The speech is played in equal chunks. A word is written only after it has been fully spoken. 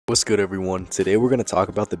What's good, everyone? Today we're going to talk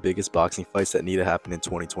about the biggest boxing fights that need to happen in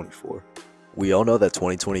 2024. We all know that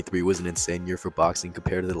 2023 was an insane year for boxing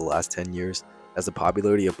compared to the last 10 years, as the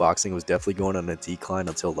popularity of boxing was definitely going on a decline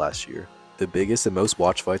until last year. The biggest and most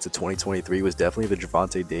watched fights of 2023 was definitely the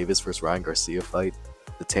Gervonta Davis vs Ryan Garcia fight,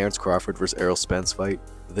 the Terence Crawford vs Errol Spence fight,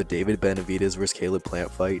 the David Benavidez vs Caleb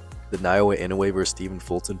Plant fight, the Naoya Inoue vs Stephen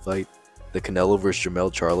Fulton fight, the Canelo vs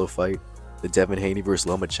Jermell Charlo fight, the Devin Haney vs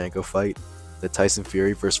Lomachenko fight, the Tyson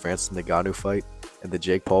Fury vs Francis Ngannou fight, and the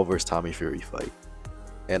Jake Paul vs Tommy Fury fight.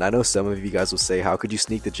 And I know some of you guys will say, how could you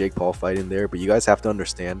sneak the Jake Paul fight in there? But you guys have to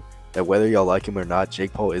understand that whether y'all like him or not,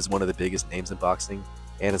 Jake Paul is one of the biggest names in boxing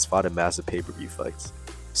and has fought in massive pay-per-view fights.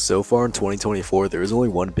 So far in 2024, there is only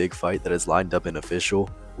one big fight that is lined up and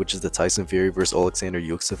official, which is the Tyson Fury vs Alexander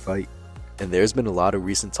Usyk fight. And there's been a lot of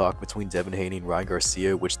recent talk between Devin Haney and Ryan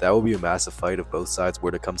Garcia, which that will be a massive fight if both sides were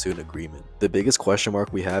to come to an agreement. The biggest question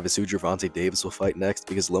mark we have is who Gervonta Davis will fight next,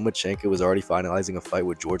 because Lomachenko was already finalizing a fight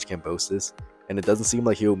with George Kambosos, and it doesn't seem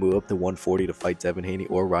like he will move up to 140 to fight Devin Haney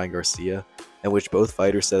or Ryan Garcia, in which both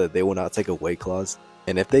fighters said that they will not take a weight clause.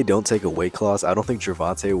 And if they don't take a weight clause, I don't think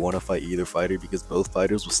Gervonta will want to fight either fighter, because both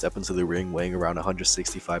fighters will step into the ring weighing around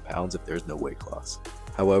 165 pounds if there's no weight clause.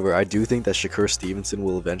 However, I do think that Shakur Stevenson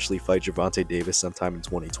will eventually fight Gervonta Davis sometime in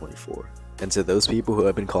 2024. And to those people who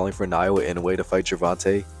have been calling for Naoya Inoue to fight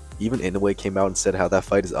Gervonta, even Inoue came out and said how that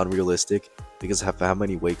fight is unrealistic because of how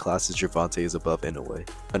many weight classes Gervonta is above Inoue.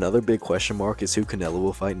 Another big question mark is who Canelo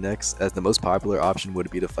will fight next, as the most popular option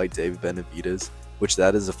would be to fight David Benavidez, which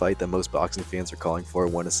that is a fight that most boxing fans are calling for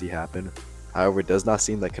and want to see happen. However, it does not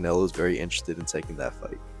seem that Canelo is very interested in taking that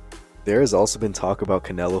fight. There has also been talk about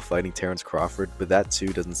Canelo fighting Terence Crawford, but that too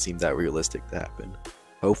doesn't seem that realistic to happen.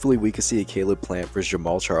 Hopefully we could see a Caleb Plant vs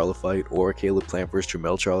Jermall Charlo fight or a Caleb Plant vs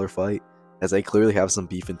Jermell Charlo fight, as they clearly have some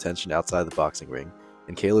beef and tension outside the boxing ring,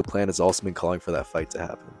 and Caleb Plant has also been calling for that fight to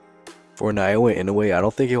happen. For Naoya Inoue, I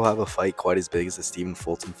don't think he'll have a fight quite as big as the Stephen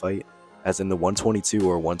Fulton fight, as in the 122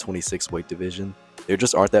 or 126 weight division, there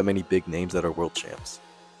just aren't that many big names that are world champs.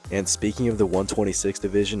 And speaking of the 126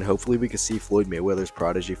 division, hopefully we could see Floyd Mayweather's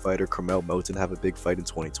prodigy fighter Carmel Moten have a big fight in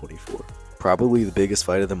 2024. Probably the biggest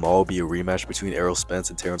fight of them all will be a rematch between Errol Spence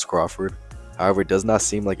and Terence Crawford. However, it does not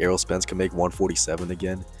seem like Errol Spence can make 147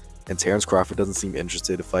 again, and Terence Crawford doesn't seem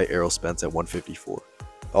interested to fight Errol Spence at 154.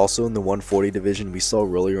 Also in the 140 division, we saw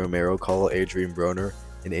Rolly Romero call Adrian Broner,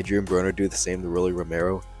 and Adrian Broner do the same to Rolly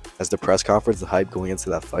Romero, as the press conference, the hype going into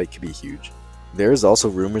that fight could be huge. There is also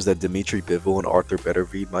rumors that Dimitri Bivol and Arthur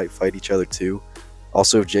Beterbiev might fight each other too.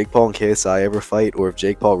 Also, if Jake Paul and KSI ever fight, or if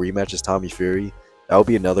Jake Paul rematches Tommy Fury, that would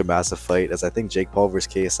be another massive fight, as I think Jake Paul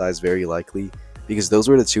vs KSI is very likely, because those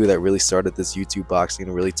were the two that really started this YouTube boxing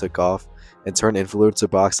and really took off, and turned influencer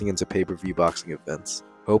boxing into pay-per-view boxing events.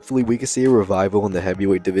 Hopefully we can see a revival in the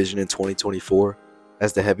heavyweight division in 2024,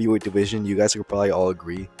 as the heavyweight division, you guys could probably all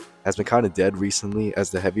agree, has been kind of dead recently, as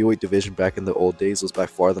the heavyweight division back in the old days was by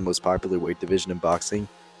far the most popular weight division in boxing,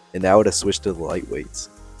 and now it has switched to the lightweights.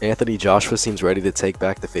 Anthony Joshua seems ready to take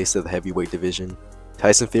back the face of the heavyweight division.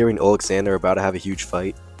 Tyson Fury and Alexander are about to have a huge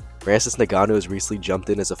fight. Francis Ngannou has recently jumped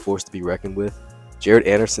in as a force to be reckoned with. Jared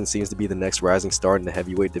Anderson seems to be the next rising star in the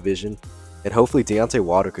heavyweight division, and hopefully Deontay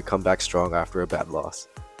Wilder could come back strong after a bad loss.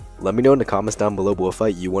 Let me know in the comments down below what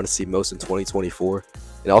fight you want to see most in 2024,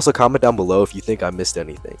 and also comment down below if you think I missed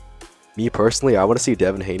anything. Me personally, I want to see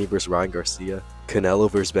Devin Haney vs Ryan Garcia, Canelo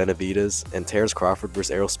vs Benavidez, and Terence Crawford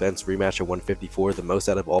vs Errol Spence rematch at 154, the most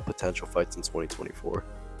out of all potential fights in 2024.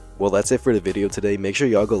 Well, that's it for the video today. Make sure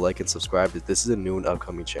y'all go like and subscribe if this is a new and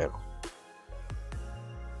upcoming channel.